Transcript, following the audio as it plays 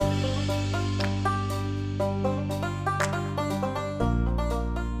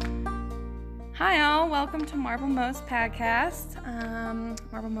welcome to Marble Mo's podcast,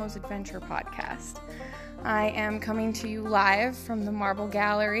 Marble Mo's Adventure Podcast. I am coming to you live from the Marble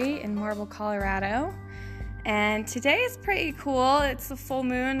Gallery in Marble, Colorado, and today is pretty cool. It's the full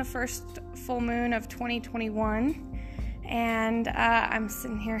moon, the first full moon of 2021, and I'm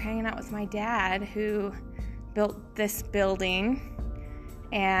sitting here hanging out with my dad, who built this building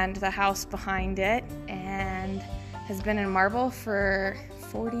and the house behind it, and has been in marble for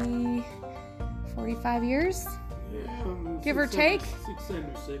 45 years, give or take,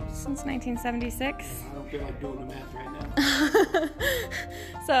 676. Since 1976. I don't feel like doing the math right now.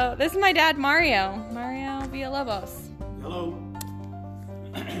 So this is my dad, Mario Villalobos. Hello.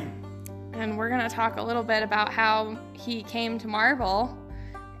 And we're going to talk a little bit about how he came to marble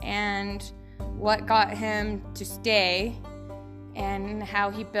and what got him to stay and how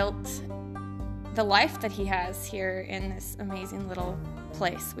he built the life that he has here in this amazing little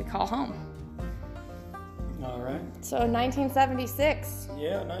place we call home. All right. So 1976.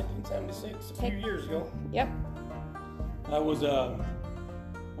 Yeah, 1976, a few years ago. Yep. I was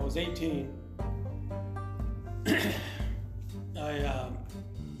 18. I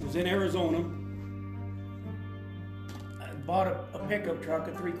was in Arizona. I bought a pickup truck,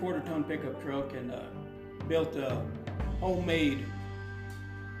 a 3/4 ton pickup truck, and built a homemade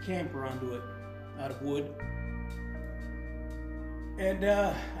camper onto it out of wood. And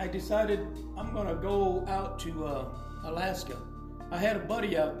I decided I'm going to go out to Alaska. I had a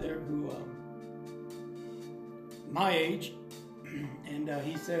buddy out there who, my age, and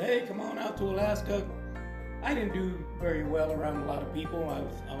he said, "Hey, come on out to Alaska." I didn't do very well around a lot of people. I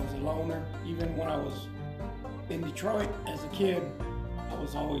was a loner. Even when I was in Detroit as a kid, I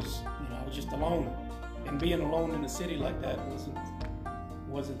was always, I was just alone. And being alone in a city like that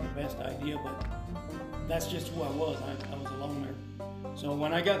wasn't the best idea, but that's just who I was. I was a loner. So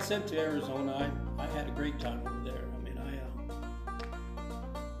when I got sent to Arizona, I had a great time over there. I mean,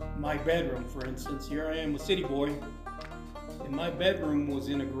 my bedroom, for instance, here I am, a city boy, and my bedroom was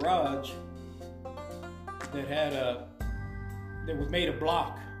in a garage that was made of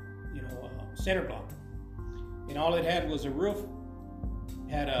block, center block, and all it had was a roof,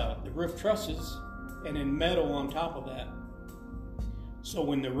 had the roof trusses, and then metal on top of that. So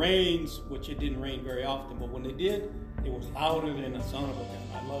when the rains, which it didn't rain very often, but when it did, it was louder than a son of a gun.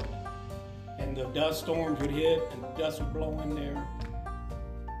 I loved it. And the dust storms would hit, and the dust would blow in there.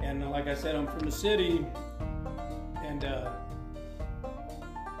 And like I said, I'm from the city, and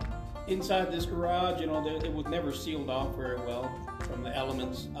inside this garage, it was never sealed off very well from the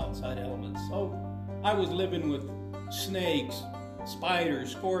elements, outside elements. So I was living with snakes,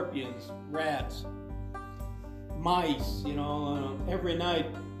 spiders, scorpions, rats, mice. Every night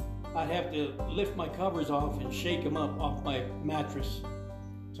I'd have to lift my covers off and shake them up off my mattress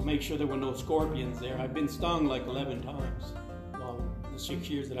to make sure there were no scorpions there. I've been stung like 11 times the 6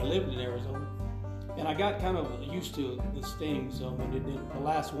 years that I lived in Arizona. And I got kind of used to the stings. When it did the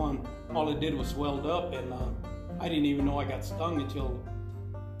last one, all it did was swelled up, and I didn't even know I got stung until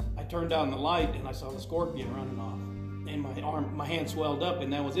I turned down the light and I saw the scorpion running off. And my hand swelled up,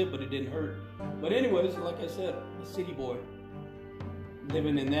 and that was it, but it didn't hurt. But anyways, like I said, a city boy,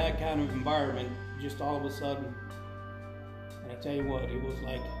 living in that kind of environment, just all of a sudden, and I tell you what, it was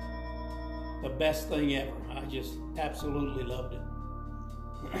like the best thing ever. I just absolutely loved it.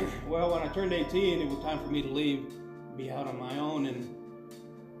 Well, when I turned 18, it was time for me to leave, be out on my own, and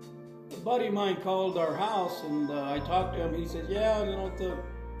a buddy of mine called our house, and I talked to him. He said, "Yeah, at the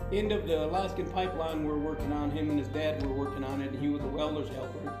end of the Alaskan pipeline we're working on, him and his dad were working on it, and he was a welder's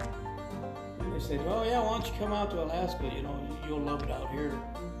helper." And they said, "Oh yeah, why don't you come out to Alaska? You'll love it out here."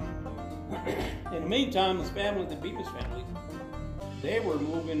 In the meantime, the Bemis family, they were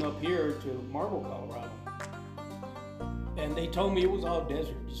moving up here to Marble, Colorado. And they told me it was all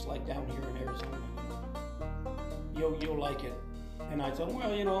desert, just like down here in Arizona. You'll like it. And I said,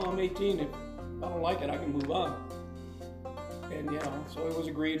 "Well, I'm 18. If I don't like it, I can move on." And so it was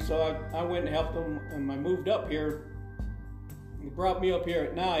agreed. So I went and helped them, and I moved up here. They brought me up here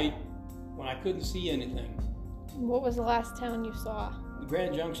at night when I couldn't see anything. What was the last town you saw? The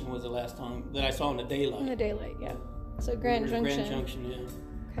Grand Junction was the last time that I saw in the daylight. In the daylight, yeah. So Grand Junction. Grand Junction, yeah.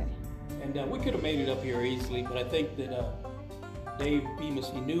 Okay. And we could have made it up here easily, but I think that Dave Bemis,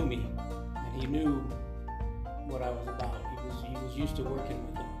 he knew me, and he knew what I was about. He was used to working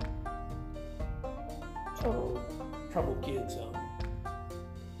with troubled kids.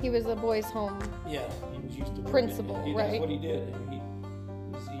 He was a boys' home. Yeah, he was used to principal, working. right? That's what he did. He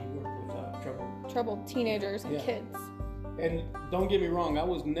worked with troubled teenagers and kids. And don't get me wrong, I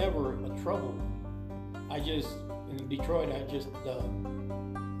was never a trouble. In Detroit, I just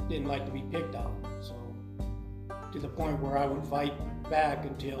didn't like to be picked on. So to the point where I would fight back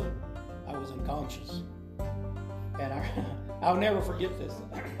until I was unconscious. And I'll never forget this.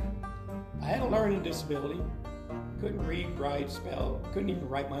 I had a learning disability. Couldn't read, write, spell. Couldn't even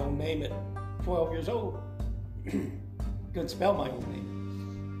write my own name at 12 years old. Couldn't spell my own name.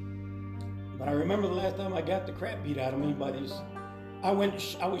 But I remember the last time I got the crap beat out of me by these. I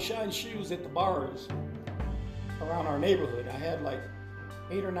was shine shoes at the bars around our neighborhood. I had like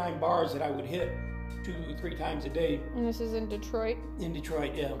 8 or 9 bars that I would hit 2 or 3 times a day. And this is in Detroit? In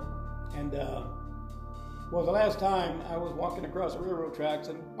Detroit, yeah. And well, the last time I was walking across the railroad tracks,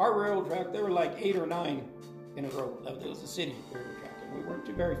 and our railroad track, there were like 8 or 9 in a row. It was a city railroad track, and we weren't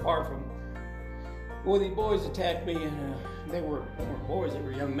too very far from. Well, the boys attacked me, and they weren't boys, they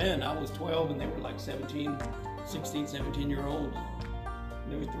were young men. I was 12, and they were like 16, 17-year-olds.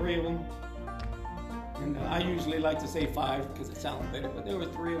 There were 3 of them. And I usually like to say 5 because it sounds better, but there were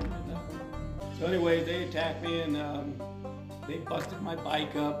 3 of them. So anyway, they attacked me, and they busted my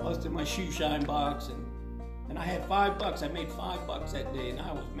bike up, busted my shoe shine box, and I had $5. I made $5 that day, and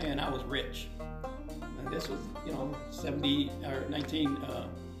I was rich. And this was,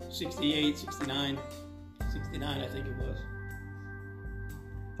 1968, 69, I think it was.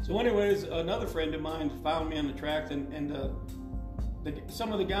 So anyways, another friend of mine found me on the tracks, and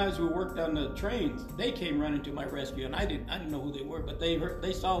some of the guys who worked on the trains, they came running to my rescue, and I didn't know who they were, but they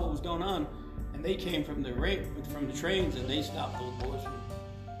saw what was going on, and they came from the trains, and they stopped those boys from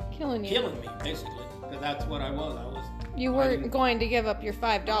killing me, basically, because that's what I was. You weren't going to give up your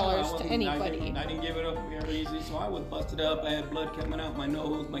 $5 to anybody. I didn't give it up very easy, so I was busted up. I had blood coming out my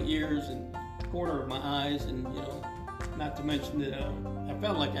nose, my ears, and the corner of my eyes, and not to mention that I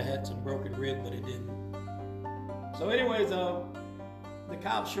felt like I had some broken rib, but it didn't. So anyways, the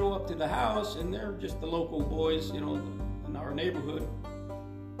cops show up to the house, and they're just the local boys, in our neighborhood.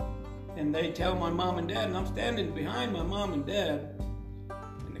 And they tell my mom and dad, and I'm standing behind my mom and dad,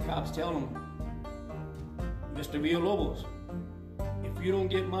 and the cops tell them, Mr. Villalobos, if you don't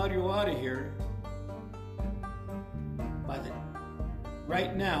get Mario out of here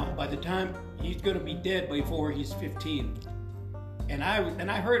right now, by the time he's going to be dead before he's 15. And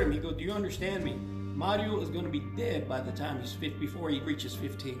I heard him. He goes, "Do you understand me? Mario is going to be dead by the time before he reaches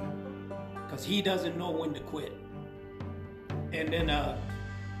 15, because he doesn't know when to quit." And then, I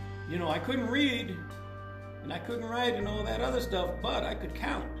couldn't read, and I couldn't write, and all that other stuff, but I could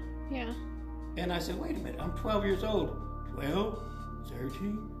count. Yeah. And I said, wait a minute, I'm 12 years old. 12,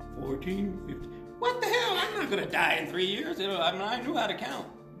 13, 14, 15. What the hell? I'm not going to die in 3 years. I knew how to count,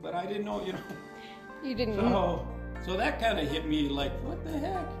 but I didn't know, You didn't know. So that kind of hit me like, what the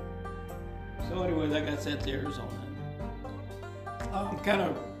heck? So anyways, I got sent to Arizona. I'm kind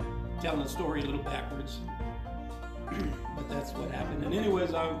of telling the story a little backwards, but that's what happened. And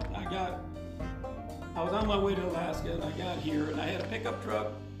anyways, I was on my way to Alaska, and I got here, and I had a pickup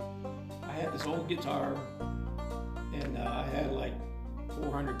truck. I had this old guitar, and I had like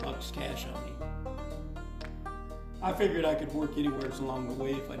 $400 cash on me. I figured I could work anywhere along the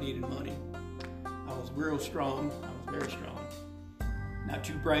way if I needed money. I was real strong. I was very strong. Not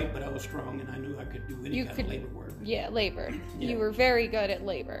too bright, but I was strong, and I knew I could do any kind of labor work. Yeah, labor. Yeah. You were very good at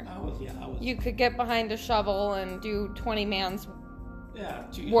labor. I was. You could get behind a shovel and do 20 man's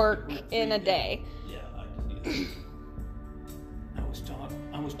work in a day. Yeah, I could do that.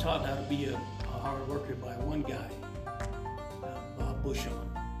 I was taught how to be a hard worker by one guy, Bob Bushon.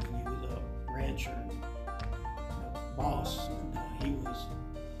 And he was a rancher, boss, and he was.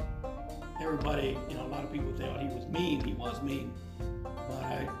 Everybody, a lot of people thought he was mean. He was mean, but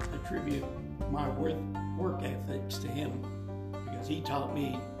I attribute my work ethics to him, because he taught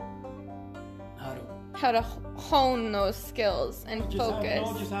me how to hone those skills and focus.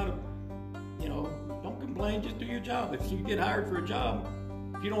 Just how to, don't complain. Just do your job. If you get hired for a job,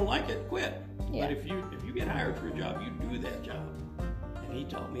 if you don't like it, quit. Yeah. But if you get hired for a job, you do that job. And he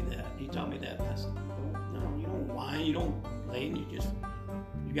taught me that. He taught me that lesson. You don't whine. You don't complain.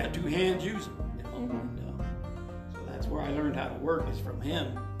 You got 2 hands, use them. Mm-hmm. And, so that's where I learned how to work, is from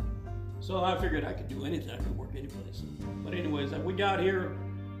him. So I figured I could do anything. I could work any place. But anyways, we got here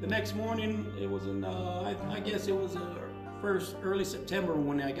the next morning. It was in, I guess it was early September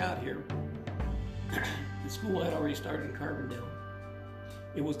when I got here. The school had already started in Carbondale.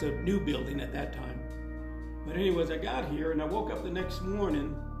 It was the new building at that time. But anyways, I got here, and I woke up the next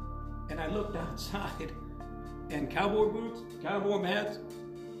morning, and I looked outside, and cowboy boots, cowboy hats,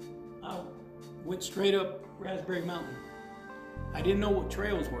 I went straight up Raspberry Mountain. I didn't know what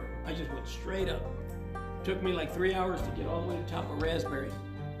trails were. I just went straight up. It took me like 3 hours to get all the way to the top of Raspberry.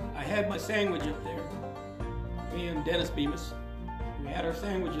 I had my sandwich up there. Me and Dennis Bemis, we had our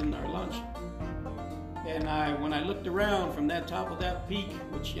sandwich and our lunch. And when I looked around from that top of that peak,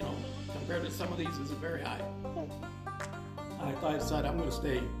 which, you know, compared to some of these is very high, I decided I'm going to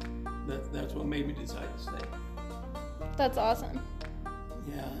stay. That's what made me decide to stay. That's awesome.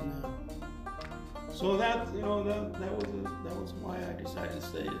 Yeah, and so that, you know, that was why I decided to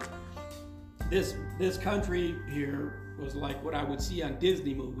stay. This country here was like what I would see on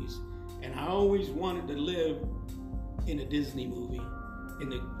Disney movies, and I always wanted to live in a Disney movie, in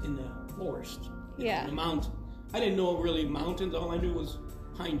the forest, in the mountain. I didn't know really mountains. All I knew was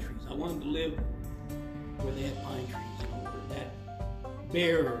pine trees. I wanted to live where they had pine trees, you know, where they had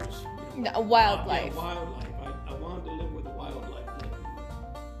bears. You know, wildlife. Wildlife. I wanted to live where the wildlife lived.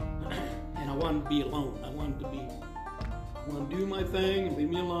 And I wanted to be alone. I wanted to do my thing and leave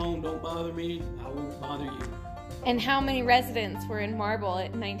me alone. Don't bother me. I won't bother you. And how many residents were in Marble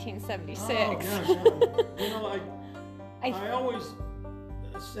in 1976? Oh, gosh. You know, I always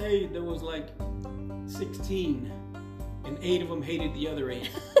say there was like 16, and 8 of them hated the other 8. You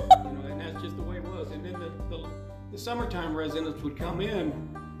know, and that's just the way it was. And then the summertime residents would come in,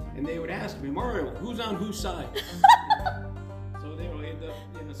 and they would ask me, Mario, who's on whose side? So they would end up,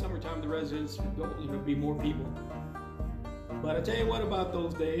 in the summertime, the residents would go, you know, be more people. But I tell you what, about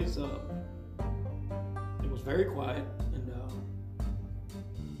those days, it was very quiet, and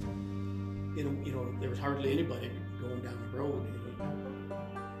you know, there was hardly anybody going down the road. You know.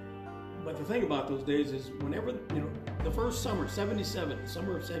 But the thing about those days is, whenever, you know, the first summer, summer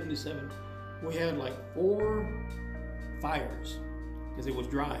of '77, we had like 4 fires because it was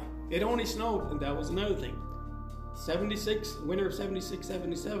dry. It only snowed, and that was another thing. Winter of '76,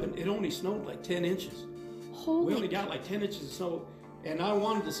 '77, it only snowed like 10 inches. We only got like 10 inches of snow, and I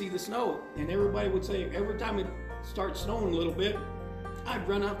wanted to see the snow. And everybody would say, every time it starts snowing a little bit, I'd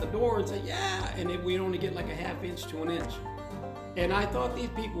run out the door and say, yeah, and we'd only get like a ½ inch to an inch. And I thought these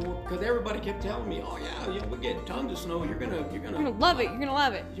people were, because everybody kept telling me, oh yeah, we get tons of snow. You're gonna love it. You're gonna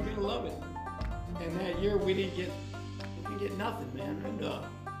love it. You're gonna love it. And that year we didn't get nothing, man. And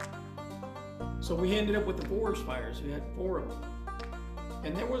so we ended up with the forest fires. We had 4 of them.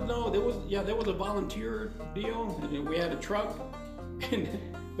 And there was a volunteer deal. And we had a truck,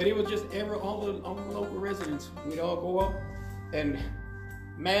 but it was just all the local residents. We'd all go up, and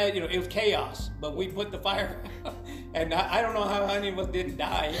mad, you know, it was chaos. But we put the fire out, and I don't know how any of us didn't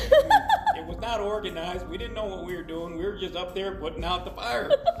die. It was not organized. We didn't know what we were doing. We were just up there putting out the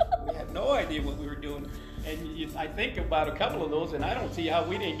fire. We had no idea what we were doing. And I think about a couple of those, and I don't see how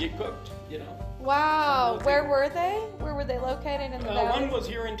we didn't get cooked, you know. Wow. Where were they? Where were they located in the valley? One was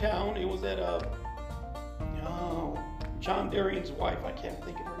here in town. It was at John Darian's wife. I can't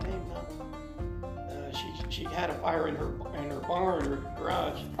think of her name now. She had a fire in her barn or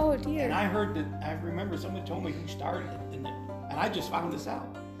garage. Oh dear. And I remember someone told me who started it, and I just found this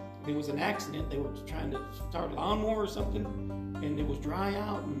out. It was an accident. They were trying to start a lawnmower or something, and it was dry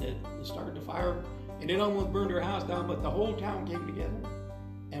out, and it started the fire, and it almost burned her house down. But the whole town came together,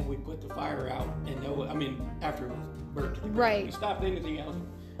 and we put the fire out. And after it was burnt to the ground, right. We stopped anything else.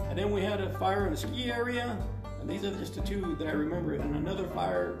 And then we had a fire in the ski area, and these are just the 2 that I remember. And another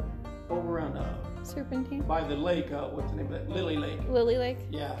fire over on Serpentine? By the lake, what's the name of that? Lily Lake. Lily Lake?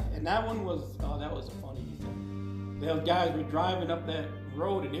 Yeah, and that one was, that was a funny thing. Those guys were driving up that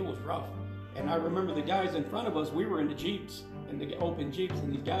road, and it was rough. And I remember the guys in front of us, we were in the Jeeps, in the open Jeeps,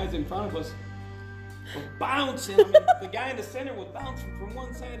 and these guys in front of us were bouncing. I mean, the guy in the center was bouncing from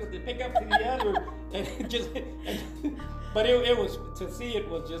one side of the pickup to the other, but it was, to see it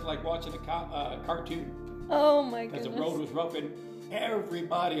was just like watching a cartoon. Oh my goodness. Because the road was rough, and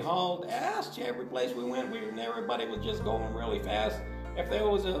everybody hauled ass to every place we went. Everybody was just going really fast. If there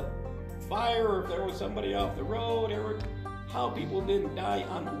was a fire or if there was somebody off the road, how people didn't die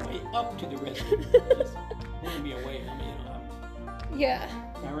on the way up to the rescue. Just blew me away. I mean, yeah.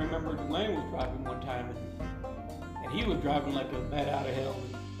 I remember Dwayne was driving one time, and he was driving like a bat out of hell.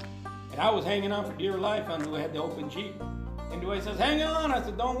 And I was hanging on for dear life on who had the open Jeep. And Dwayne says, hang on. I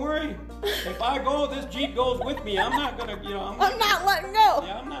said, don't worry. If I go, this Jeep goes with me. I'm not going to, you know. I'm not letting go.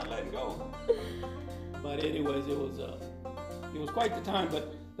 Yeah, I'm not letting go. But anyways, it was quite the time.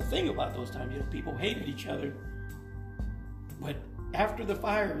 But the thing about those times, you know, people hated each other. But after the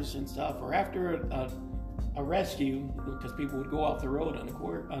fires and stuff, or after a rescue, because people would go off the road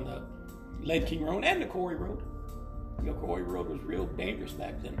on the Lead King Road and the Quarry Road. You know, Quarry Road was real dangerous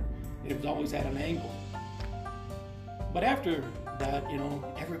back then. It was always at an angle. But after that, you know,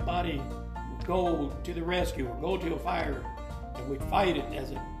 everybody would go to the rescue or go to a fire, and we'd fight it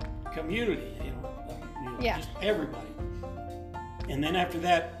as a community, you know, yeah. Just everybody. And then after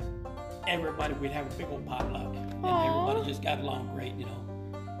that, we'd have a big old potluck, and everybody just got along great, you know.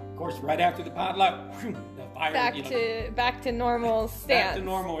 Of course, right after the potluck, the fire. Back to normal stance. Back to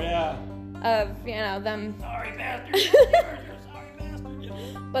normal, yeah. Of them. Sorry, bastard. Sorry,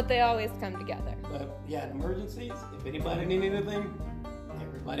 bastard. But they always come together. But yeah, in emergencies, if anybody needed anything,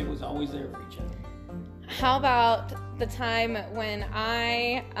 everybody was always there for each other. How about the time when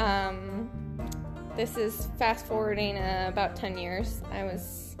this is fast forwarding about 10 years. I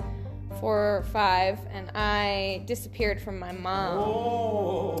was 4 or 5, and I disappeared from my mom.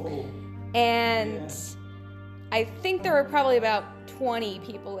 Oh. And Yeah. I think there were probably about 20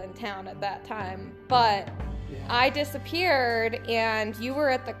 people in town at that time, but I disappeared, and you were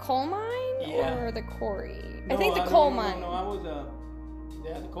at the coal mine or the quarry? I think the coal mine. No, I was the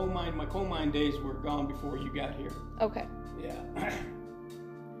coal mine. My coal mine days were gone before you got here. Okay. Yeah.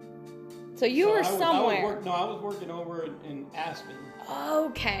 So you were somewhere. I was working over in Aspen.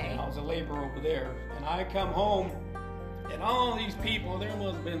 Okay. I was a laborer over there, and I come home, and all these people, there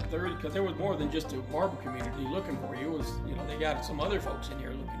must have been 30, because there was more than just a Marble community looking for you. It was, they got some other folks in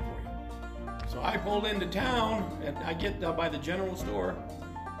here looking for you. So I pulled into town, and I get by the general store,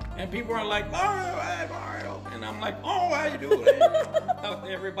 and people are like, Mario, and I'm like, oh, how you doing?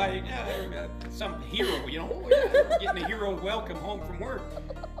 Everybody, some hero, getting a hero welcome home from work.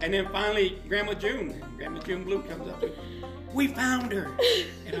 And then finally, Grandma June Blue comes up to me, we found her.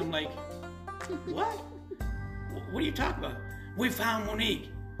 And I'm like, what? What are you talking about? We found Monique.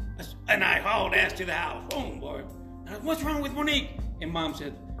 And I hauled ass to the house. Boom, boy. What's wrong with Monique? And Mom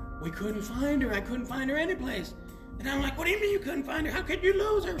said, we couldn't find her. I couldn't find her anyplace. And I'm like, what do you mean you couldn't find her? How could you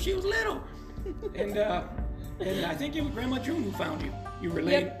lose her? She was little. And I think it was Grandma June who found you. You were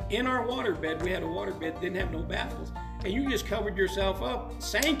laying in our water bed. We had a water bed, didn't have no baffles. And you just covered yourself up,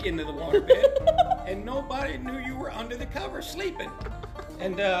 sank into the water bed, and nobody knew you were under the cover sleeping.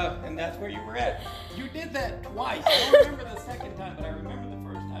 And that's where you were at. You did that twice. I don't remember the second time, but I remember the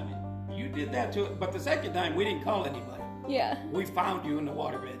first time. You did that too, but the second time we didn't call anybody. Yeah. We found you in the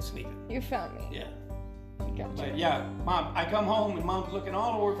water bed sleeping. You found me. Yeah. Gotcha. But yeah, Mom, I come home and Mom's looking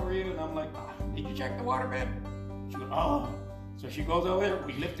all over for you, and I'm like, did you check the water bed? She goes, oh. So she goes over there,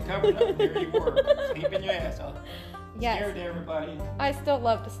 we lift the covers up, and there you were, sleeping your ass off. Yes. Scared everybody. I still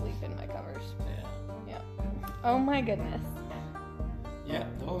love to sleep in my covers. Yeah. Oh my goodness. Yeah,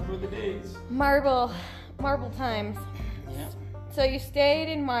 those were the days. Marble times. Yeah. So you stayed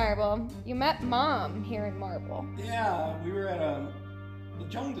in Marble. You met Mom here in Marble. Yeah, we were at the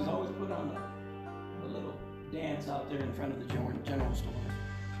Joneses always put on a little dance out there in front of the general store.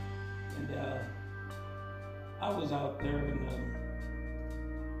 And I was out there and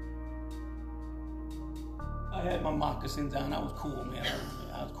I had my moccasins on. I was cool, man.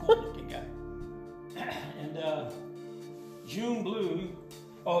 I was a cool looking guy. And June Blue,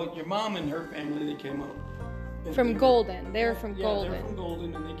 your mom and her family, they came up. From Golden. They're from Golden. They're from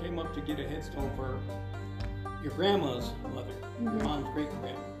Golden, and they came up to get a headstone for your grandma's mother, your mom's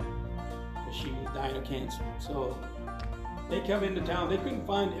great-grandma, because she was dying of cancer. So they come into town. They couldn't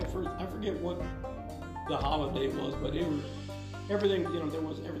find it. I forget what the holiday was, but everything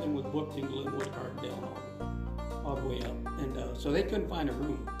was booked in Glenwood, Cardell, all the way up, and so they couldn't find a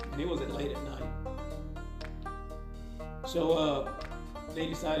room, and it was late at night. So they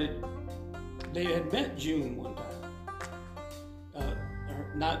decided they had met June one time.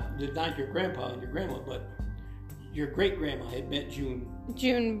 Not your grandpa and your grandma, but your great grandma had met June.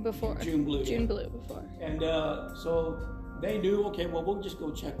 June before. June Blue. June Blue before. And so they knew, okay, well, we'll just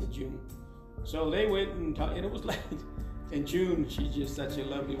go check with June. So they went and it was late. And June, she's just such a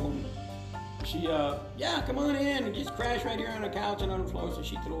lovely woman. She, come on in and just crash right here on the couch and on the floor. So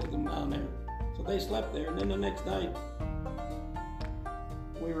she throws them down there. So they slept there. And then the next night,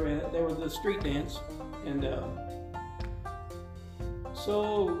 there was the street dance. And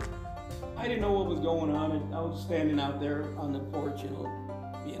so I didn't know what was going on. I was standing out there on the porch,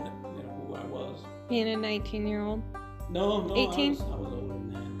 being who I was. Being a 19-year-old? No. 18? I was older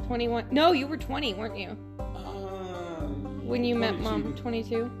than that. 21? No, you were 20, weren't you? When you 22. met Mom,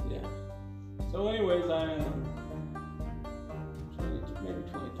 22? Yeah. So anyways, maybe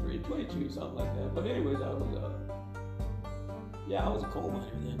 23, 22, something like that. But anyways, I was a coal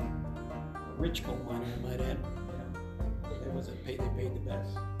miner then. A rich coal miner, I might add. Yeah. They paid the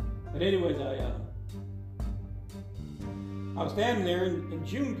best. But anyways, I was standing there and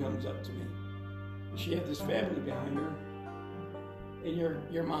June comes up to me. She had this family behind her. And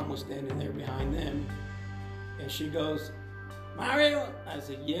your mom was standing there behind them. And she goes, Mario? I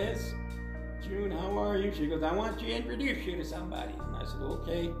said, yes. June, how are you? She goes, I want you to introduce you to somebody. And I said,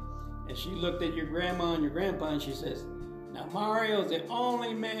 okay. And she looked at your grandma and your grandpa and she says, now Mario's the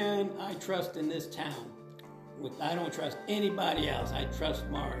only man I trust in this town. I don't trust anybody else. I trust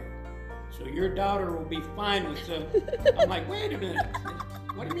Mario. So your daughter will be fine with so. I'm like, wait a minute.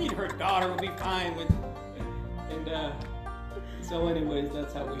 What do you mean her daughter will be fine with? And so anyways,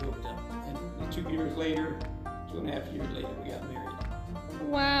 that's how we hooked up. And 2 years later, 2.5 years later, we got married.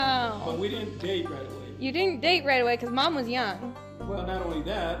 Wow. But we didn't date right away. You didn't date right away because Mom was young. Well, not only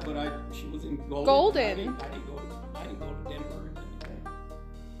that, but she was in Golden. Golden. I didn't go to Denver or anything.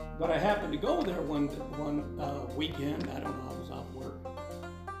 But I happened to go there one weekend. I don't know, I was off work.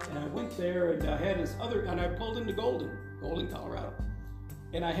 And I went there and I had and I pulled into Golden, Colorado.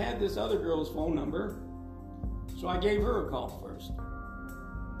 And I had this other girl's phone number. So I gave her a call first.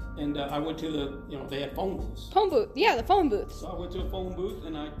 And I went to they had phone booths. Phone booth, yeah, the phone booths. So I went to a phone booth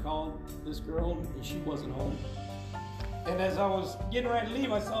and I called this girl and she wasn't home. And as I was getting ready to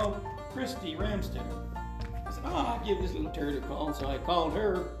leave, I saw Christy Ramstead. I said, I'll give this little turd a call. So I called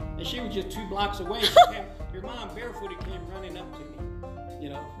her and she was just 2 blocks away. Your mom barefooted came running up to me.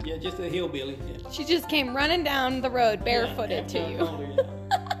 Just a hillbilly. Yeah. She just came running down the road barefooted to you.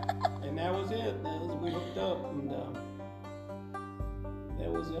 And that was it. We hooked up, and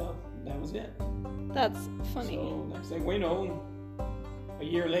that was it. That's funny. So next thing we know, a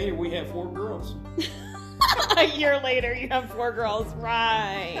year later we have 4 girls. A year later you have 4 girls,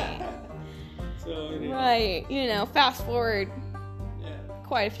 right? So anyway. Right. Fast forward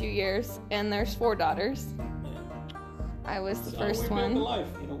quite a few years, and there's 4 daughters. Yeah. I was the So first we one. built a life.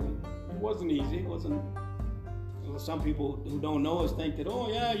 It wasn't easy. It wasn't. Some people who don't know us think that,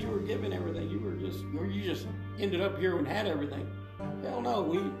 oh yeah, you were given everything. You just ended up here and had everything. Hell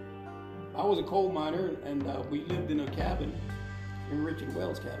no. I was a coal miner, and we lived in a cabin, in Richard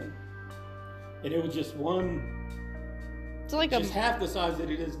Wells' cabin, and it was just It's like just half the size that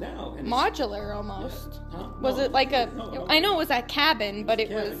it is now. And modular almost. Huh? Was No, it like a? no. I know it was a cabin, but it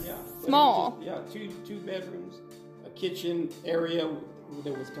Cabin, was yeah. But small. it was just, two bedrooms, a kitchen area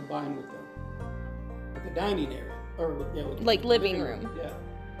that was combined with the dining area, with Like the living room. Yeah.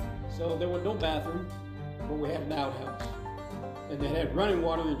 So there was no bathroom, but we had an outhouse, and they had running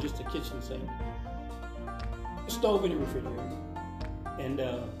water and just a kitchen sink, a stove and a refrigerator, and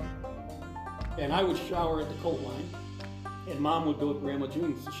I would shower at the coal mine, and Mom would go to Grandma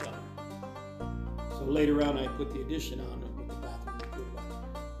June's to shower. So later on, I put the addition on with the bathroom.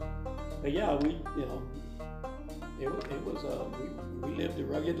 But yeah, we lived a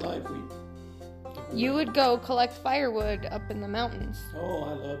rugged life. You would go collect firewood up in the mountains. Oh,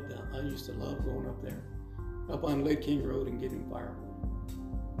 I loved that. I used to love going up there, up on Lake King Road and getting firewood.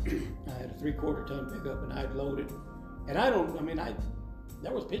 I had a 3/4 ton pickup and I'd load it. And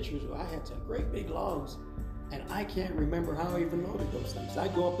there was pictures where I had some great big logs, and I can't remember how I even loaded those things.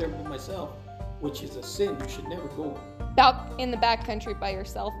 I'd go up there by myself, which is a sin. You should never go Out in the backcountry by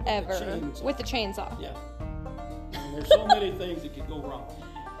yourself ever. With the chainsaw. Yeah. And there's so many things that could go wrong.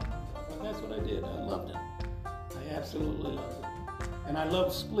 But that's what I did. I loved it. I absolutely loved it. And I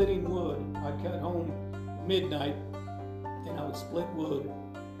loved splitting wood. I'd cut home midnight, and I would split wood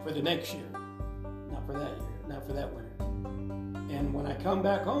for the next year. Not for that year, not for that winter. And when I come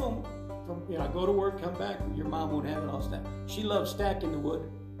back home, I go to work, come back, your mom won't have it all stacked. She loves stacking the wood.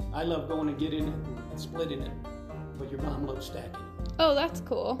 I love going and getting it and splitting it. But your mom loves stacking it. Oh, that's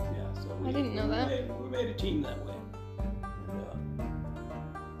cool. Yeah, so I didn't know that. We made a team that way.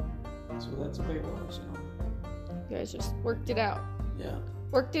 And, so that's the way it was, You guys just worked it out. Yeah.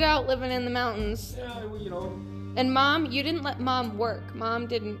 Worked it out living in the mountains. Yeah, And Mom, you didn't let Mom work. Mom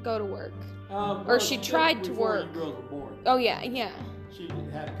didn't go to work. Or she tried to work. Before you girls were born. Oh, yeah. She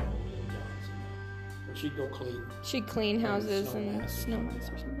had a couple of little jobs. But she'd go clean. She'd clean houses snow and masses, snow something mats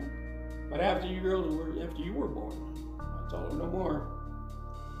or like that. something. But after you were born, I told her no more.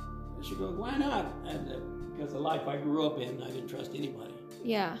 And she goes, why not? And because the life I grew up in, I didn't trust anybody.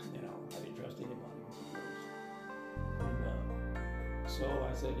 Yeah. I didn't trust anybody. And so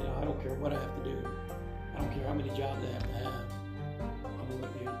I said, I don't care what I have to do. I don't care how many jobs I have to have.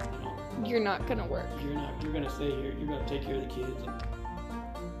 You're not gonna work. You're gonna stay here. You're gonna take care of the kids. And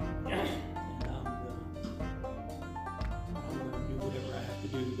I'm gonna do whatever I have to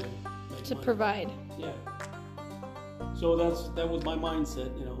do to make To money. provide. Yeah. So that was my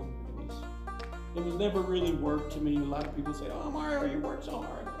mindset. It was never really work to me. A lot of people say, "Oh, Mario, you work so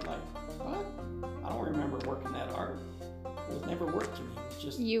hard." I'm like, what? I don't remember working that hard. It was never work to me. It's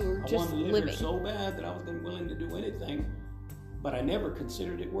just You were I just wanted to live living. here so bad that I was willing to do anything, but I never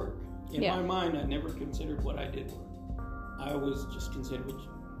considered it work. In Yeah. my mind, I never considered what I did work. I always just considered it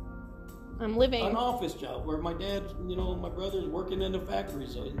I'm living. an office job where my dad, my brother's working in the factory,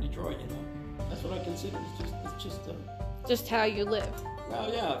 so in Detroit, That's what I consider. It's just Just how you live. well,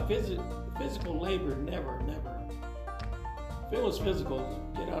 yeah, physical labor never. If it was physical,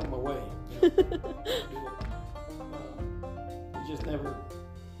 get out of my way. You know, do it. It just never.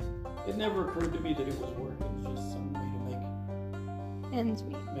 It never occurred to me that it was work. It was just some way to ends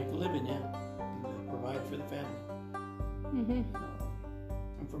meet. make a living, yeah, and provide for the family. Mm-hmm.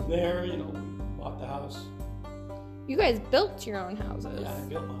 And from there, we bought the house. You guys built your own houses. Yeah, I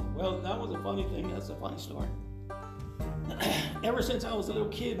built mine. Well, that was a funny thing. That's a funny story. Ever since I was a little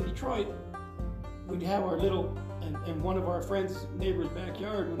kid in Detroit, we'd have our little, and one of our friends' neighbor's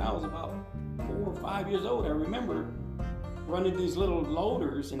backyard when I was about 4 or 5 years old. I remember running these little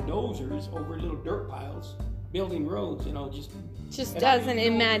loaders and dozers over little dirt piles, building roads, Just as an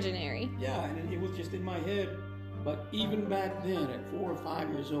imaginary. Yeah, and it was just in my head. But even back then, at 4 or 5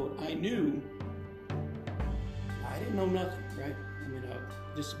 years old, I knew, I didn't know nothing, right?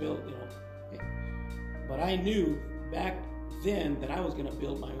 Disability, But I knew back then that I was going to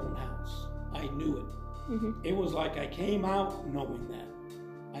build my own house. I knew it. Mm-hmm. It was like I came out knowing that.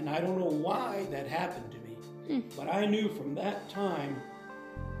 And I don't know why that happened to me. But I knew from that time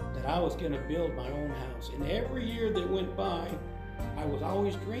that I was going to build my own house. And every year that went by, I was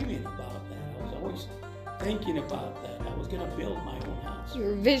always dreaming about that. I was always thinking about that. I was going to build my own house. You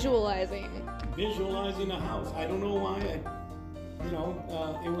were visualizing a house. I don't know why.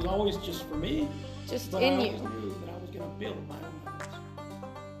 It was always just for me. Just but in I you. always knew that I was going to build my own house.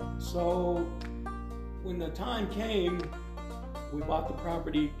 So when the time came, we bought the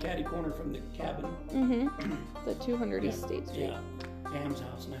property catty corner from the cabin. Mm-hmm. The 200 East State Street. Yeah, Pam's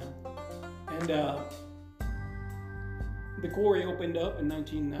house now. And the quarry opened up in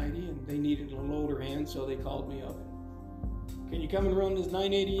 1990, and they needed a loader hand, so they called me up. Can you come and run this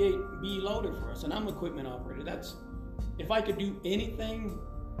 988B loader for us? And I'm an equipment operator. If I could do anything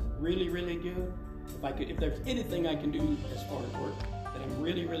really, really good, if there's anything I can do as far as work that I'm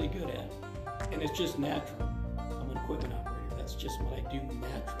really, really good at, and it's just natural. I'm an equipment operator. That's just what I do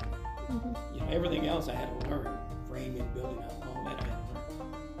naturally. Mm-hmm. Everything else I had to learn, framing, building out, all that I had to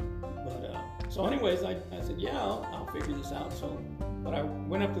learn. But so, anyways, I said, yeah, I'll figure this out. But I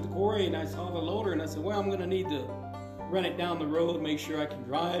went up to the quarry and I saw the loader and I said, well, I'm going to need to run it down the road, make sure I can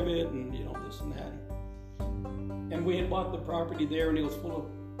drive it, and this and that. And we had bought the property there, and it was full of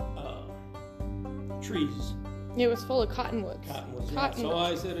trees. It was full of cottonwoods. Cottonwoods. Yeah. So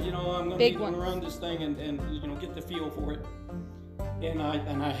I said, I'm going to need to run this thing and get the feel for it. And I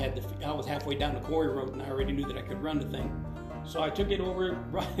was halfway down the quarry road, and I already knew that I could run the thing. So I took it over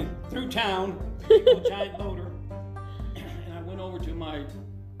right through town, a giant loader, and I went over to my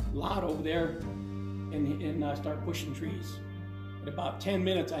lot over there, and I started pushing trees. In about 10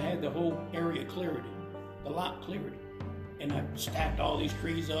 minutes, I had the whole area cleared, the lot cleared, and I stacked all these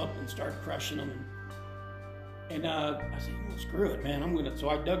trees up and started crushing them. And I said, screw it, man, So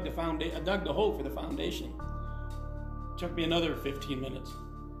I dug the foundation. I dug the hole for the foundation. Took me another 15 minutes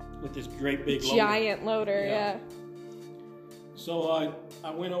with this great big loader. Giant loader, yeah. So I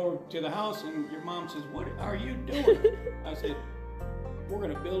went over to the house, and your mom says, what are you doing? I said, we're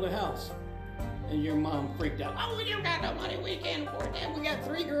going to build a house. And your mom freaked out. Oh, we don't got no money. We can't afford that. We got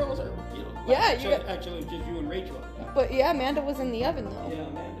 3 girls. Actually, it was just you and Rachel. But yeah, Amanda was in the oven, though. Yeah,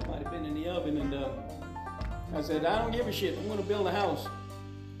 Amanda might have been in the oven. And I said, I don't give a shit. I'm going to build a house.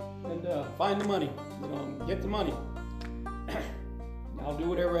 And find the money. Get the money. I'll do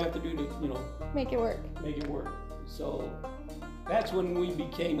whatever I have to do to, make it work. So that's when we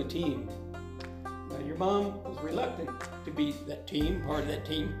became a team. Now, your mom was reluctant to be part of that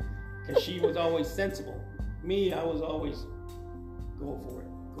team, because she was always sensible. Me, I was always go for it.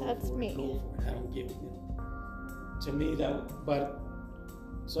 Go for it. I don't give it. To me,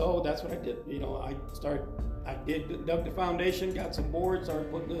 so that's what I did. I dug the foundation, got some boards, started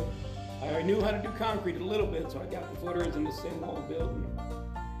putting I knew how to do concrete a little bit, so I got the footers and the sand wall built.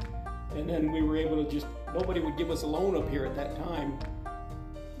 And then we were able to nobody would give us a loan up here at that time.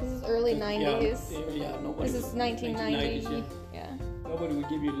 This is early 90s. Yeah, nobody. This is 1990. Yeah. Nobody would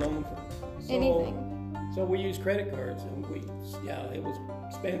give you a loan for anything. So we used credit cards, and it was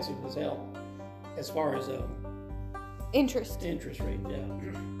expensive as hell, as far as interest rate. Yeah.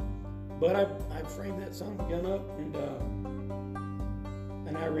 But I framed that son of a gun up, and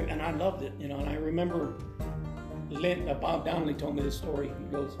I loved it, And I remember Bob Donnelly told me this story. He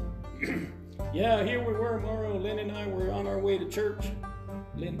goes, yeah, here we were, Mario, Lynn and I were on our way to church.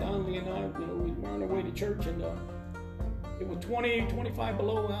 Lynn Donnelly and I, we were on our way to church, and it was 25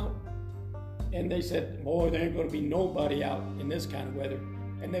 below out. And they said, boy, there ain't going to be nobody out in this kind of weather.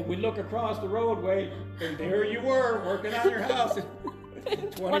 And then we look across the roadway, and there you were, working on your house.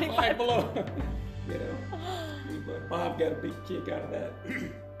 25 below. But Bob got a big kick out of that.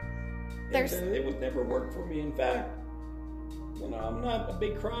 It would never work for me. In fact, I'm not a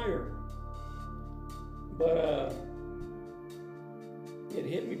big crier, but it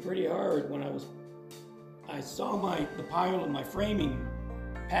hit me pretty hard when I saw the pile of my framing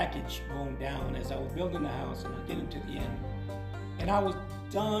package going down as I was building the house, and I was getting to the end. And I was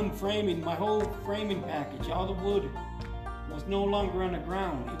done framing my whole framing package. All the wood was no longer on the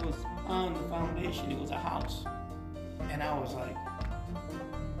ground. It was on the foundation. It was a house. And I was like,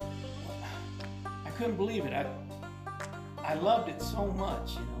 I couldn't believe it. I loved it so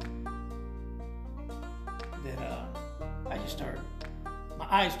much, that I just started, my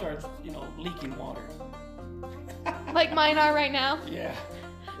eyes started, leaking water. Like mine are right now? Yeah.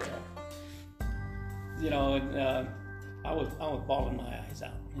 I was bawling my eyes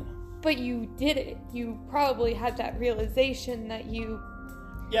out, But you did it. You probably had that realization that your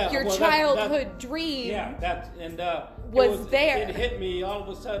well, childhood dream was there. It hit me all of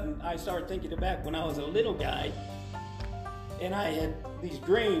a sudden. I started thinking back when I was a little guy, and I had these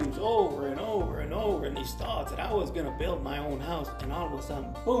dreams over and over and over, and these thoughts that I was going to build my own house, and all of a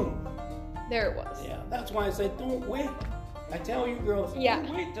sudden, boom. There it was. Yeah, that's why I said, don't wait. I tell you girls,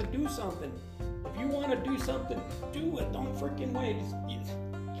 don't wait to do something. If you want to do something, do it. Don't freaking wait. It's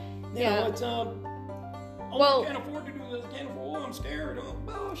I can't afford to do this. Can't afford. Oh, I'm scared. Oh,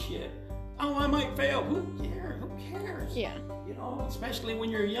 bullshit. Oh, I might fail. Who cares? Yeah. Especially when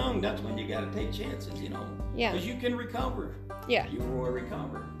you're young, that's when you got to take chances. Yeah. Because you can recover. Yeah. You will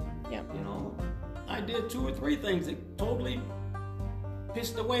recover. Yeah. I did 2 or 3 things that totally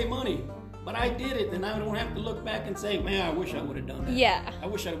pissed away money. But I did it, and I don't have to look back and say, man, I wish I would have done that. Yeah. I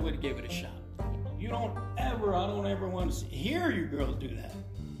wish I would have gave it a shot. I don't ever want to hear you girls do that.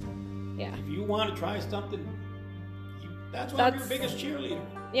 Yeah. If you want to try something, that's why I'm your biggest cheerleader.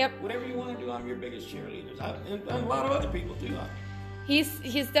 Yep. Whatever you want to do, I'm your biggest cheerleader. And a lot of other people too.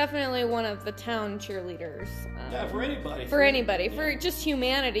 He's definitely one of the town cheerleaders. For anybody. For just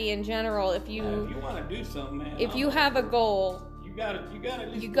humanity in general. If you want to do something, man. If you have a goal, you gotta at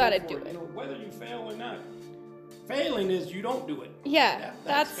least do it. Whether you fail or not. Failing is you don't do it. Yeah,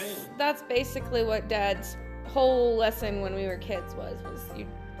 that's failing. That's basically what Dad's whole lesson when we were kids was if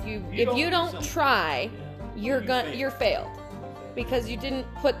you don't try, you're failed because you didn't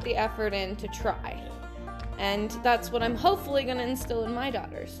put the effort in to try. And that's what I'm hopefully going to instill in my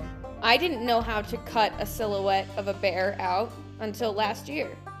daughters. I didn't know how to cut a silhouette of a bear out until last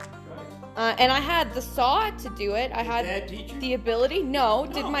year. And I had the saw to do it. I had Dad teach you? The ability. No.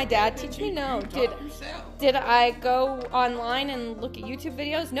 Did my dad teach me? No. Did I go online and look at YouTube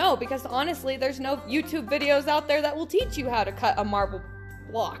videos? No, because honestly, there's no YouTube videos out there that will teach you how to cut a marble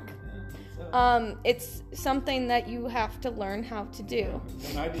block. It's something that you have to learn how to do.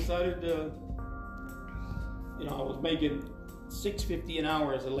 When I decided to, I was making $6.50 an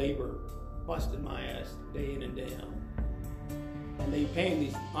hour as a laborer, busting my ass day in and day out. And they paying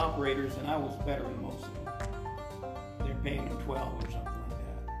these operators, and I was better than most of them. They're paying them 12 or something like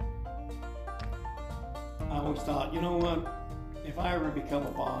that. I always thought, you know what? If I ever become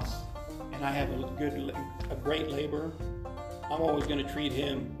a boss and I have a great laborer, I'm always going to treat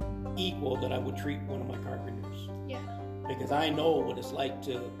him equal that I would treat one of my carpenters. Yeah. Because I know what it's like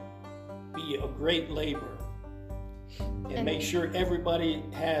to be a great laborer and make sure everybody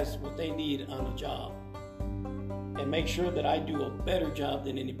has what they need on a job. And make sure that I do a better job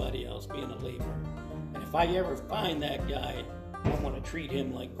than anybody else being a laborer. And if I ever find that guy, I want to treat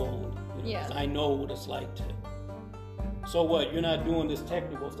him like gold. Yeah. 'Cause I know what it's like to. So what? You're not doing this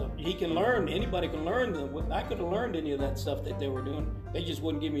technical stuff. He can learn. Anybody can learn. I could have learned any of that stuff that they were doing. They just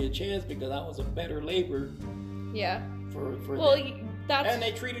wouldn't give me a chance because I was a better laborer. Yeah. For them. And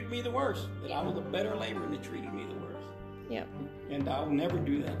they treated me the worst. That I was a better laborer and they treated me the worst. Yeah. And I'll never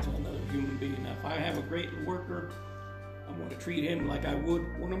do that to another human being. If I have a great worker, I'm going to treat him like I would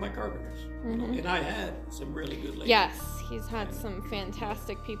one of my carpenters. Mm-hmm. And I had some really good laborers. Yes, he's had some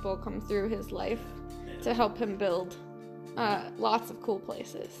fantastic people come through his life to help him build lots of cool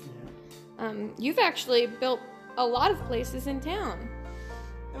places. Yeah. You've actually built a lot of places in town.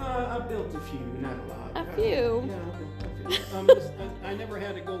 I've built a few, not a lot. A few? Yeah, I built a few. I never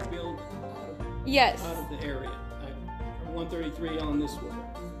had to go build out of the area. From 133 on this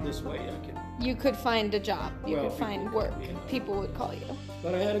way I can. You could find a job. You could find work. People would call you.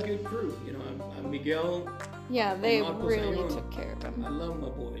 But I had a good crew. I'm Miguel. Yeah, they really took care of him. I love my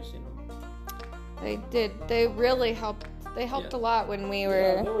boys. They did. They really helped. They helped a lot when we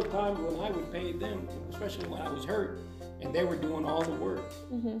were. Yeah, there were times when I would pay them, especially when I was hurt, and they were doing all the work.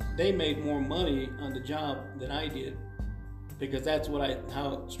 Mm-hmm. They made more money on the job than I did because that's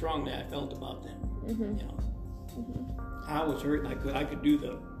how strongly I felt about them. Mm-hmm. I was hurt and I could do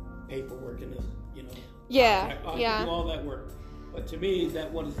the paperwork and the, Yeah, I yeah. could do all that work. But to me,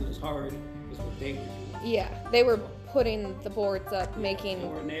 that wasn't as hard as what they were doing. Yeah, they were putting the boards up, making They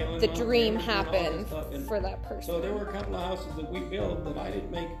were nailing the them, dream they were doing all happen that stuff, and for that person. So there were a couple of houses that we built that I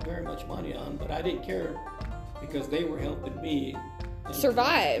didn't make very much money on, but I didn't care because they were helping me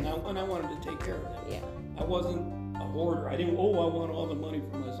survive. And I wanted to take care of them. Yeah. I wasn't a hoarder. I didn't. I want all the money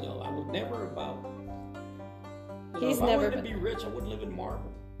for myself. I was never about. He's if I never wanted to been. be rich, I wouldn't live in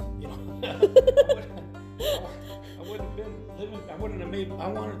marble. I wouldn't have been living. I wouldn't have made. I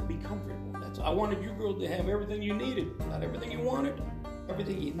wanted to be comfortable. I wanted you girls to have everything you needed, not everything you wanted,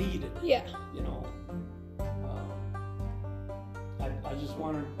 everything you needed. Yeah. I just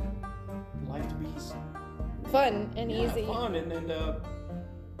wanted life to be Fun and easy. fun, and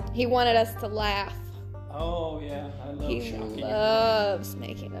He wanted us to laugh. oh yeah, I love He shocking. loves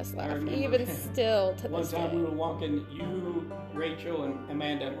making us I laugh, remember even still to One this time day. we were walking, you, Rachel, and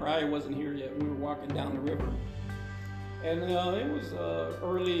Amanda. Mariah wasn't here yet. We were walking down the river, and it was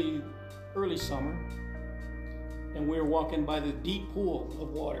early summer, and we were walking by the deep pool of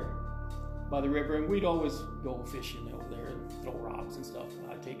water by the river, and we'd always go fishing over there and throw rocks and stuff.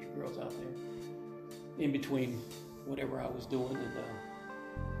 I'd take your girls out there in between whatever I was doing,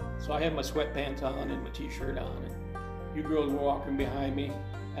 and so I had my sweatpants on and my t-shirt on, and you girls were walking behind me,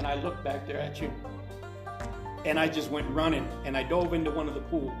 and I looked back there at you, and I just went running, and I dove into one of the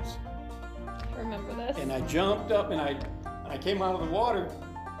pools, I remember this. and I jumped up, and I came out of the water,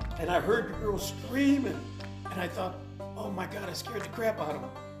 and I heard you girls screaming, and I thought, oh my God, I scared the crap out of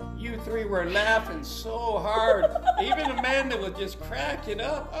them. You three were laughing so hard. Even Amanda was just cracking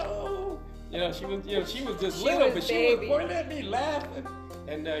up. Oh, she was just She little, was but baby. she was pointing at me laughing,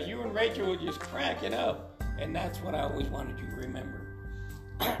 and you and Rachel were just cracking up, and that's what I always wanted you to remember.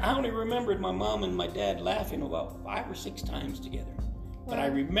 I only remembered my mom and my dad laughing about 5 or 6 times together, but I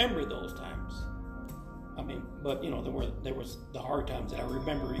remember those times. I mean, but there was the hard times that I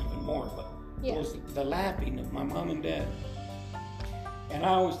remember even more, but the laughing of my mom and dad. And I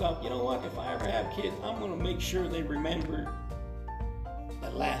always thought, you know what, if I ever have kids, I'm going to make sure they remember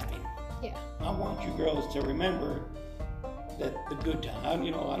the laughing. Yeah. I want you girls to remember that the good time. I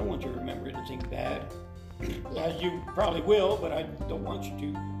don't want you to remember anything bad. As you probably will, but I don't want you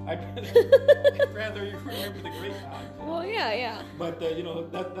to. I'd rather you remember the great times. Well, yeah. But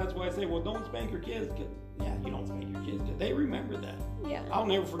that's why I say, well, don't spank your kids. Yeah, you don't spank your kids. They remember that. Yeah. I'll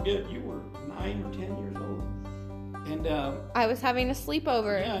never forget. You were 9 or 10 years old, and I was having a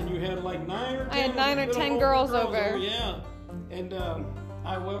sleepover. yeah, and you had like 9 or 10. I had 9 or little 10 old girls over. Yeah, and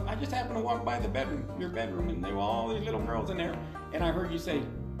I just happened to walk by your bedroom, and there were all these little girls in there, and I heard you say,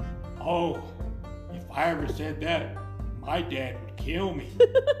 "Oh, if I ever said that, my dad would kill me."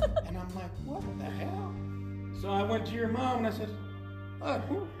 And I'm like, what the hell? So I went to your mom and I said,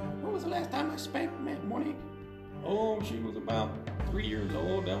 when was the last time I spanked Monique? Oh, she was about 3 years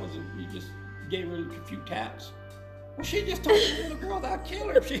old. You just gave her a few taps. Well, she just told the little girl that I'd kill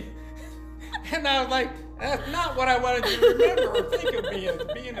her if she... And I was like, that's not what I wanted you to remember or think of me as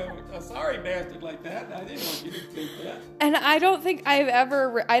being a sorry bastard like that. I didn't want you to think that. And I don't think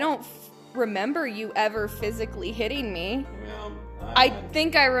I don't remember you ever physically hitting me. Well, I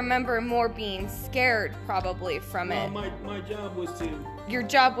think I remember more being scared probably from it. My job was to Your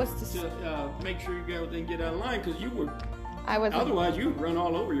job was to make sure you girls didn't get out of line, because you were... otherwise you'd run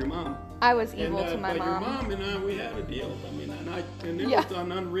all over your mom. I was evil to my but mom. Your mom and I, we had a deal. I mean, and it was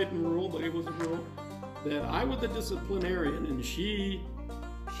an unwritten rule, but it was a rule that I was the disciplinarian, and she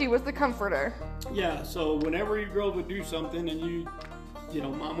was the comforter. Yeah, so whenever you girls would do something, and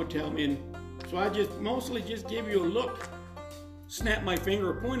mom would tell me, and so I just mostly just give you a look, snap my finger,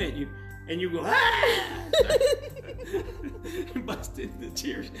 or point at you, and you go, ah! Bust into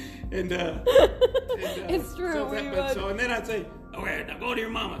tears. And It's true. And then I'd say, okay, now go to your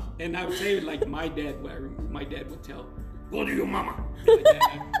mama. And I would say it like my dad would tell, go to your mama. And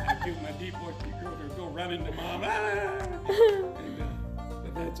I'd do my deep voice, you girls would go running to mom. Ah!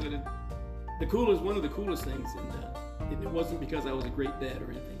 But that's what one of the coolest things, and it wasn't because I was a great dad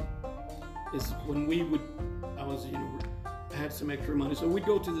or anything, is when I had some extra money, so we'd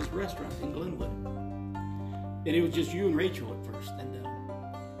go to this restaurant in Glenwood, and it was just you and Rachel at first, and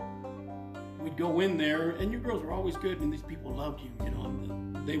we'd go in there, and you girls were always good, and these people loved you,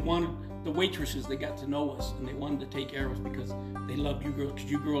 and they wanted, the waitresses, they got to know us, and they wanted to take care of us because they loved you girls, because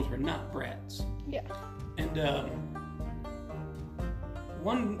you girls were not brats. Yeah. And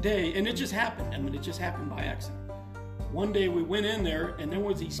one day, and it just happened, it just happened by accident. One day we went in there, and there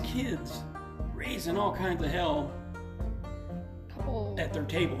was these kids raising all kinds of hell at their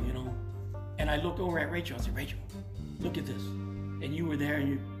table, And I looked over at Rachel. I said, Rachel, look at this. And you were there,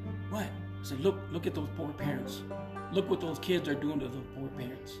 and What? I said, look at those poor parents. Look what those kids are doing to those poor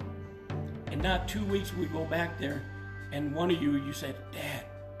parents. And not 2 weeks we go back there, and one of you said, Dad.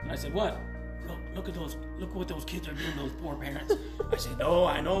 And I said, what? Look what those kids are doing to those poor parents. I said, no,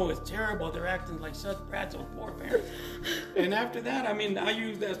 I know, it's terrible. They're acting like such brats, those poor parents. And after that, I mean, I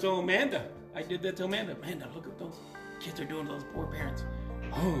used that to Amanda. I did that to Amanda. Amanda, look what those kids are doing to those poor parents.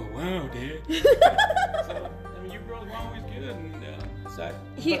 Oh, wow, Dad. So, I mean, you girls were always good. And, that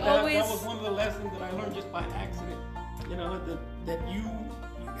was one of the lessons that I learned just by accident. You know, that you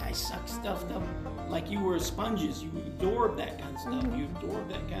guys suck stuff up like you were sponges. You absorb that kind of stuff. You absorb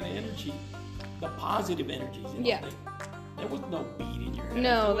that kind of energy. The positive energies. You know, yeah. There was no beat in your head.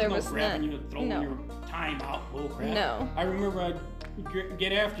 No, there was grabbing not. You, throwing your time out, bull crap. No. I remember I'd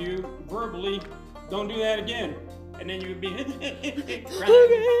get after you verbally. Don't do that again. And then you would be crying.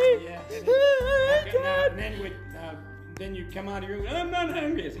 Okay. Yeah. Then you come out of your room. I'm not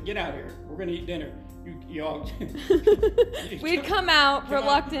hungry. I said, get out of here. We're gonna eat dinner. You all. We'd come out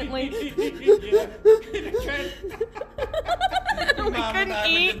reluctantly. Yeah. We couldn't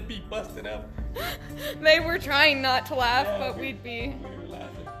eat. Would just be busted up. They were trying not to laugh, Yeah, but we'd be. We were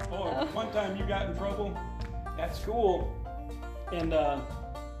laughing. Oh, one time you got in trouble at school, and I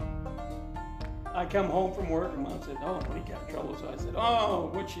come home from work, and Mom said, "Oh, when he got in trouble," so I said, "Oh,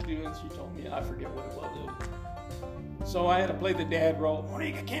 what'd she do?" And she told me, I forget what it was. So I had to play the dad role.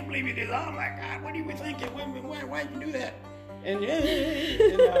 Monique, I can't believe you did that. Oh my God, what are you thinking? Why'd you do that? And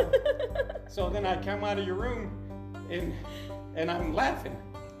so then I come out of your room, and I'm laughing,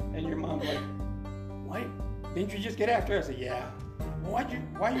 and your mom's like, "Why didn't you just get after her?" I said, "Yeah." Well,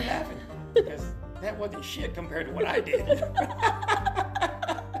 why are you laughing? Because that wasn't shit compared to what I did.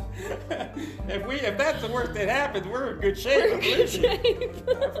 If that's the worst that happens, we're in good shape. We're in good shape.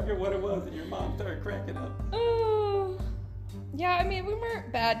 I forget what it was, and your mom started cracking up. Oh, yeah. I mean, we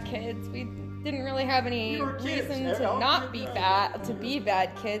weren't bad kids. We didn't really have any reason to not be bad, to be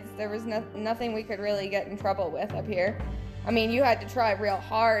bad kids. There was nothing we could really get in trouble with up here. I mean, you had to try real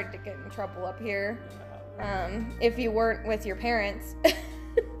hard to get in trouble up here, if you weren't with your parents.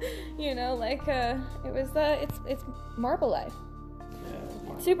 You know, like it was it's Marble life.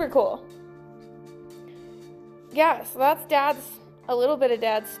 Super cool. Yeah, so that's a little bit of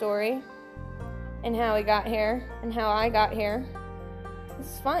Dad's story and how he got here and how I got here.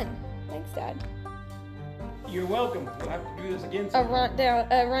 This is fun. Thanks, Dad. You're welcome. We'll have to do this again A run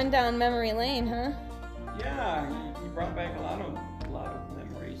down memory lane, huh? Yeah, you brought back a lot of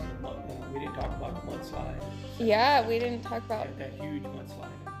memories. We didn't talk about the mudslide. Yeah, we didn't talk about that huge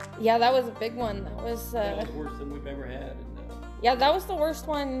mudslide. Yeah, that was a big one. That was worse than we've ever had. Yeah, that was the worst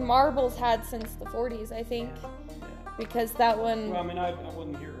one Marble's had since the 40s, I think. Yeah. Because that one. Well, I mean, I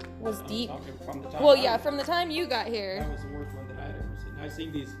wasn't here. Was deep. From the time from the time you got here. That was the worst one that I'd ever seen. I've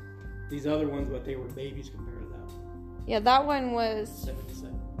seen these other ones, but they were babies compared to that. Yeah, that one was.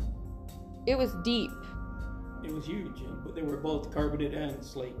 77. It was deep. It was huge, but they were both carbonate and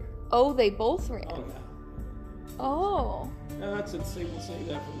slate. Oh, they both ran. Oh, yeah. Oh. No, we'll save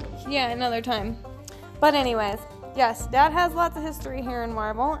that for another show. Yeah, another time. But anyways, yes, Dad has lots of history here in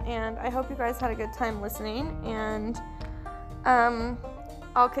Marble, and I hope you guys had a good time listening. And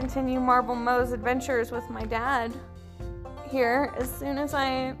I'll continue Marble Mo's adventures with my dad here as soon as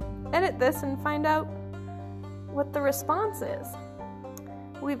I edit this and find out what the response is.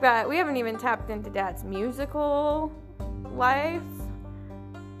 We haven't even tapped into Dad's musical life.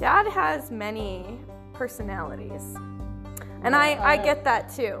 Dad has many personalities. And I get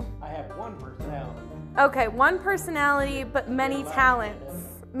that too. I have one personality. Okay, one personality, but many talents.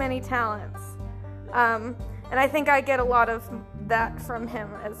 Many talents. And I think I get a lot of that from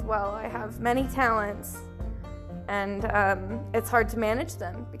him as well. I have many talents, and it's hard to manage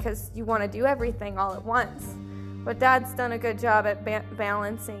them because you want to do everything all at once. But Dad's done a good job at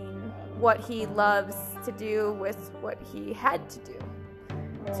balancing what he loves to do with what he had to do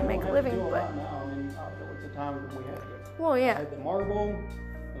to make a living. But now. I mean, there was a time when we had to. Well, yeah. I had the Marble.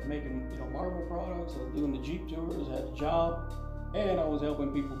 I was making Marble products. I was doing the Jeep tours. I had a job, and I was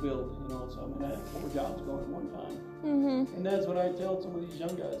helping people build. So I mean, I had 4 jobs going at one time. Mm-hmm. And that's what I tell some of these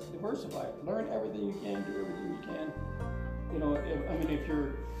young guys: diversify. Learn everything you can. Do everything you can. If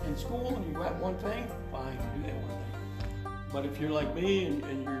you're in school and you have one thing, fine, do that one thing. But if you're like me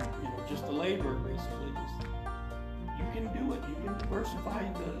and you're just a laborer, basically, you can do it. You can diversify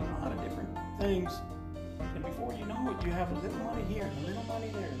into a lot of different things. And before you know it, you have a little money here, a little money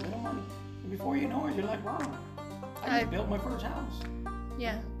there, a little money. And before you know it, you're like, wow, I just built my first house.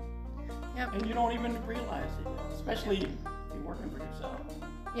 Yeah. Yep. And you don't even realize it, especially if you're working for yourself.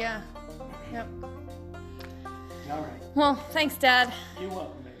 Yeah. Yep. All right. Well, thanks, Dad. You're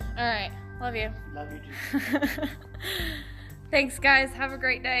welcome, baby. All right. Love you. Love you too. Thanks, guys. Have a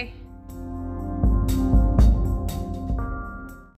great day.